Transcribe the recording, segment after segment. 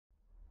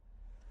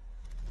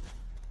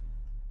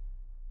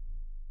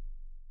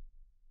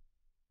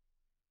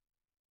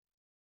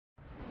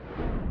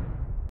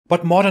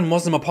But modern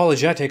Muslim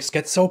apologetics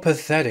get so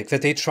pathetic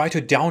that they try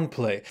to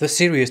downplay the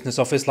seriousness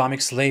of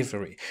Islamic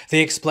slavery. They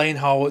explain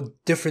how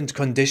different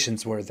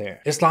conditions were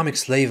there. Islamic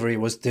slavery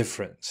was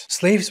different.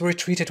 Slaves were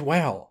treated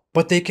well,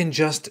 but they can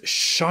just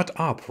shut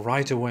up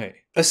right away.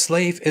 A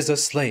slave is a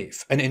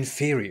slave, an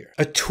inferior,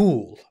 a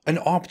tool, an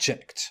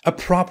object, a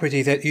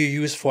property that you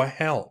use for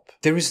help.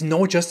 There is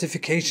no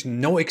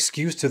justification, no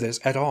excuse to this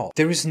at all.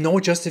 There is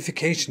no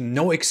justification,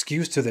 no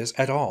excuse to this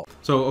at all.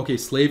 So, okay,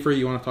 slavery,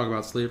 you want to talk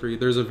about slavery?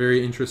 There's a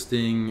very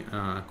interesting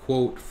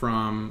quote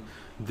from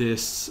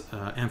this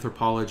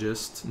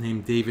anthropologist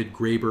named David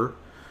Graeber.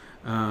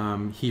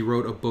 He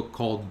wrote a book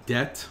called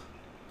Debt,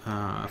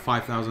 a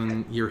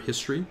 5,000-year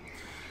history.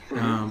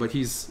 But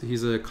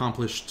he's an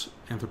accomplished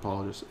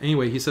anthropologist.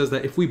 Anyway, he says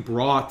that if we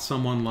brought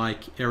someone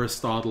like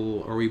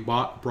Aristotle, or we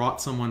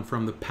brought someone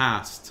from the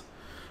past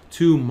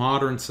to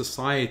modern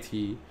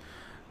society,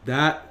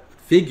 that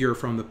figure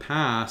from the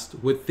past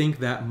would think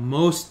that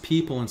most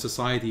people in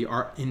society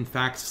are in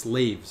fact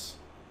slaves.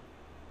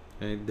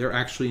 Okay? They're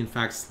actually in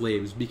fact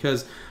slaves,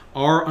 because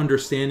our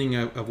understanding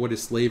of what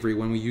is slavery,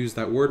 when we use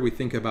that word, we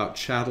think about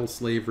chattel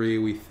slavery,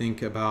 we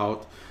think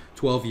about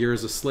 12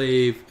 years a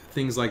slave,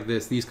 things like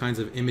this, these kinds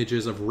of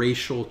images of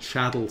racial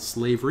chattel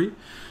slavery.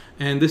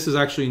 And this is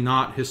actually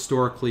not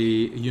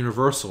historically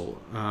universal.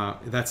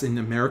 That's in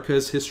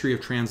America's history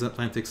of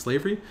transatlantic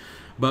slavery.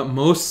 But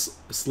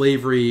most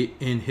slavery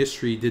in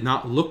history did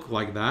not look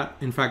like that.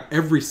 In fact,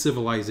 every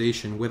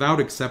civilization, without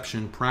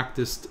exception,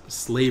 practiced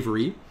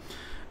slavery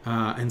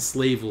and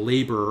slave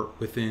labor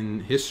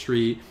within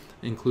history,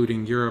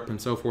 including Europe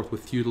and so forth,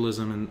 with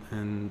feudalism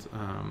and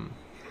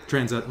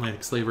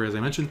transatlantic slavery, as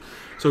I mentioned.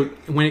 So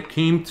when it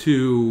came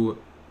to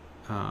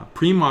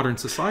pre-modern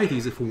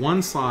societies, if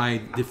one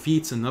side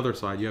defeats another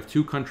side, you have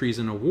two countries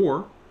in a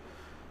war,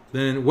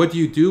 then what do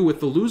you do with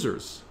the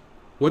losers?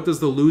 What does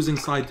the losing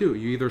side do?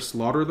 You either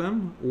slaughter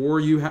them or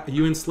you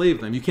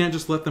enslave them. You can't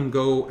just let them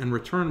go and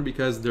return,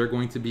 because they're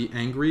going to be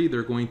angry,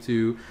 they're going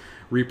to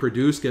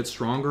reproduce, get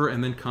stronger,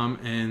 and then come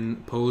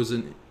and pose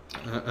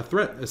a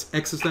threat, an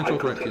existential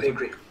threat.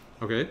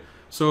 Okay,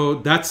 so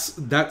that's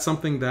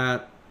something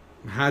that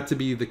had to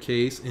be the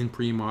case in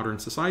pre-modern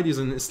societies,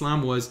 and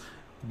Islam was,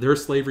 their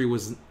slavery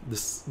was, the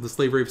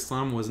slavery of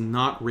Islam was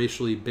not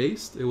racially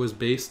based. It was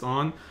based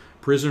on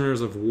prisoners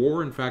of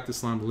war. In fact,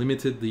 Islam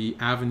limited the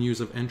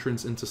avenues of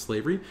entrance into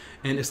slavery,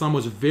 and Islam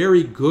was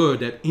very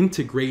good at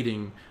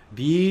integrating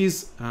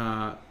these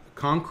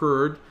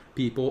conquered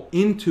people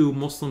into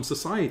Muslim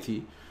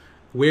society,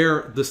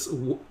 where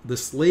the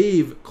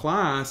slave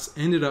class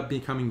ended up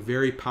becoming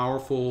very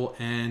powerful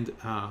and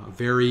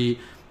very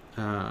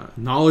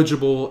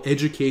knowledgeable,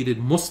 educated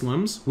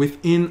Muslims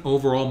within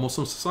overall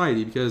Muslim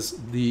society, because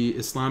the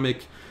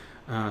Islamic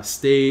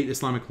state,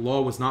 Islamic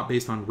law was not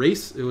based on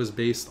race, it was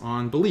based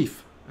on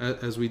belief,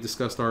 as we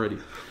discussed already.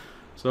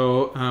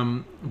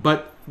 So,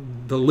 but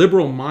the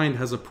liberal mind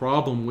has a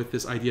problem with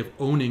this idea of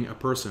owning a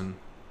person,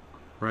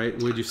 right?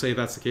 Would you say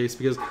that's the case?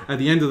 Because at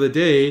the end of the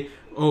day,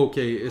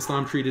 okay,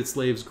 Islam treated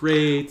slaves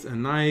great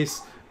and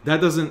nice. That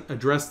doesn't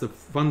address the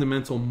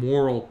fundamental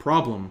moral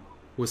problem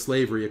with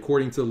slavery,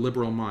 according to the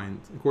liberal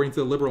mind. According to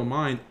the liberal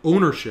mind,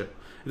 ownership.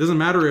 It doesn't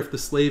matter if the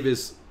slave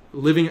is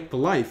living the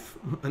life,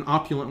 an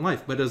opulent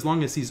life, but as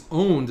long as he's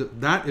owned,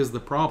 that is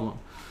the problem.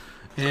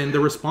 And the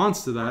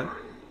response to that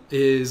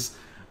is,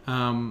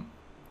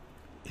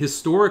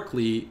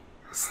 historically,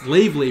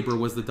 slave labor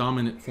was the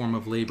dominant form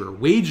of labor.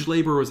 Wage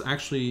labor was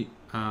actually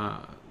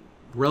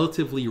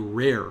relatively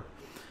rare.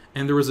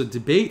 And there was a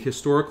debate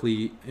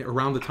historically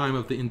around the time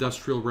of the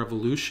Industrial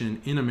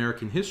Revolution in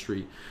American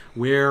history,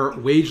 where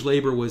wage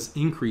labor was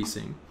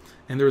increasing.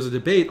 And there was a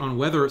debate on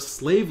whether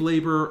slave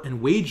labor and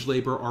wage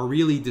labor are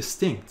really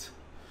distinct.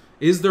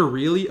 Is there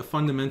really a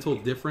fundamental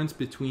difference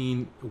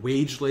between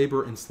wage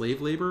labor and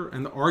slave labor?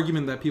 And the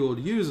argument that people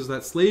would use is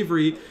that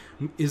slavery,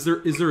 is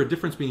there a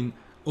difference between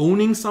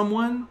owning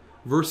someone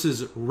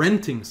versus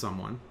renting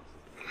someone?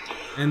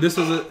 And this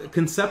was a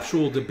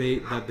conceptual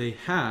debate that they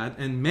had,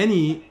 and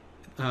many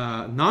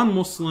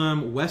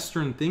non-Muslim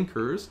Western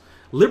thinkers,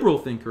 liberal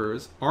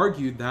thinkers,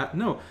 argued that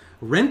no,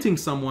 renting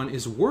someone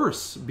is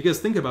worse, because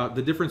think about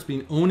the difference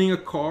between owning a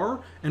car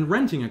and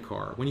renting a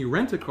car. When you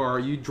rent a car,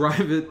 you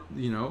drive it,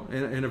 you know,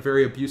 in a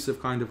very abusive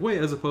kind of way,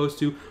 as opposed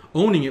to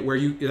owning it, where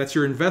that's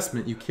your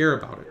investment, you care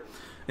about it.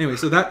 Anyway,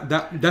 so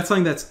that's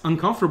something that's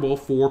uncomfortable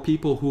for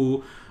people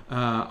who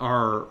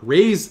are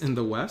raised in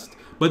the West,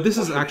 but this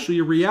is actually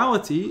a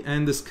reality,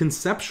 and this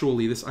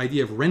conceptually, this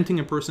idea of renting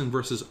a person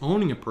versus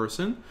owning a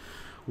person,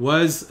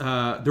 was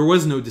there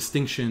was no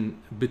distinction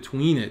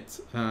between it.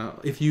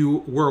 If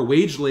you were a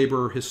wage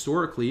laborer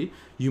historically,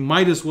 you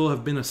might as well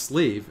have been a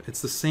slave.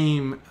 It's the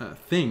same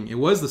thing. It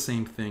was the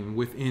same thing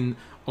within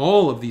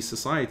all of these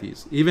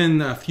societies. Even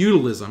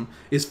feudalism.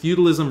 Is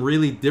feudalism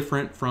really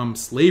different from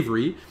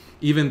slavery?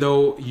 Even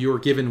though you're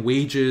given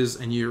wages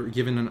and you're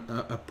given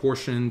a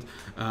portioned,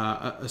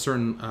 a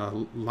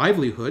certain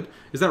livelihood,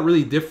 is that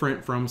really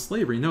different from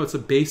slavery? No, it's a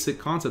basic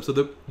concept. So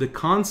the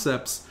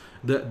concepts,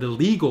 the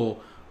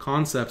legal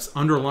concepts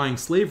underlying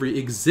slavery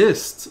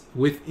exist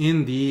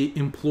within the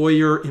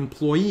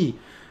employer-employee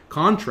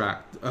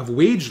contract of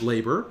wage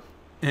labor,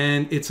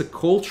 and it's a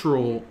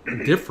cultural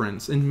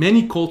difference. In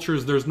many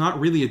cultures, there's not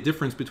really a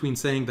difference between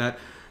saying that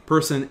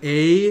person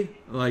A,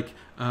 like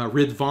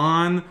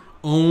Ridvan,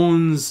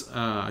 owns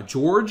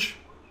George.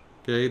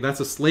 Okay, that's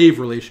a slave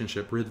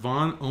relationship.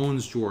 Ridvan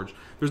owns George.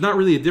 There's not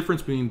really a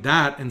difference between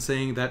that and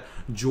saying that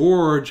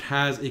George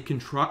has a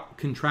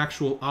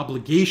contractual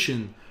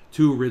obligation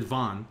to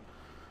Ridvan.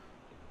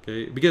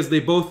 Okay, because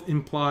they both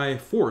imply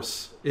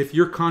force. If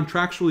you're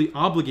contractually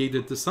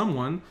obligated to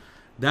someone,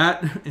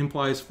 that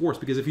implies force,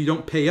 because if you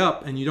don't pay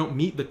up and you don't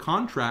meet the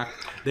contract,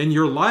 then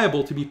you're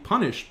liable to be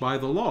punished by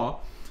the law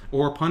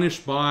or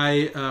punished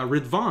by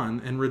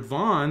Ridvan, and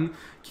Ridvan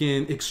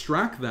can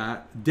extract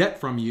that debt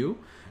from you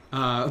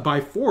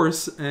by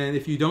force, and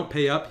if you don't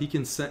pay up, he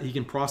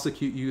can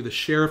prosecute you. The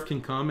sheriff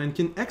can come and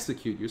can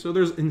execute you. So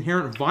there's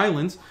inherent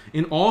violence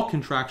in all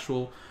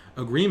contractual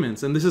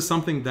agreements, and this is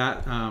something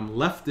that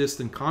leftist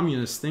and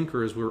communist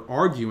thinkers were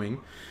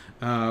arguing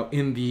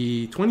in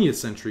the 20th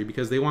century,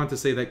 because they wanted to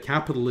say that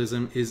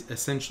capitalism is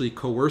essentially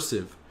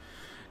coercive.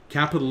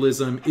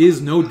 Capitalism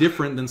is no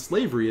different than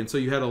slavery, and so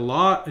you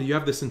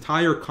have this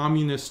entire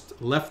communist,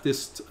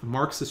 leftist,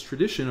 Marxist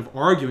tradition of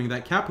arguing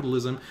that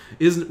capitalism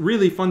is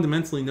really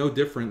fundamentally no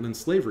different than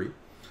slavery.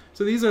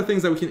 So these are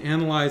things that we can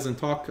analyze and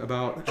talk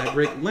about at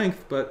great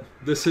length, but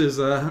these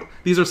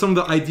are some of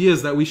the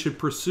ideas that we should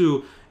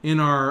pursue in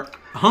our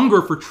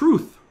hunger for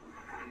truth.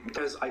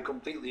 Because I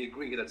completely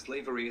agree that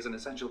slavery is an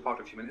essential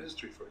part of human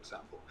history. For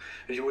example,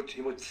 you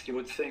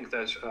would think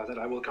that that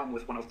I will come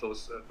with one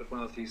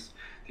of these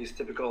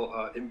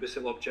typical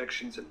imbecile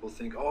objections, and will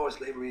think, oh,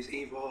 slavery is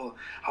evil.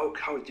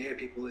 How dare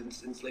people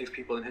enslave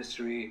people in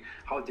history?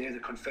 How dare the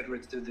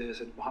Confederates do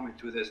this and Muhammad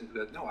do this and do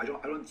that? No, I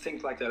don't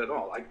think like that at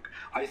all.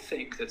 I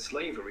think that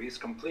slavery is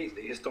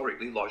completely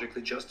historically,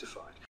 logically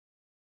justified.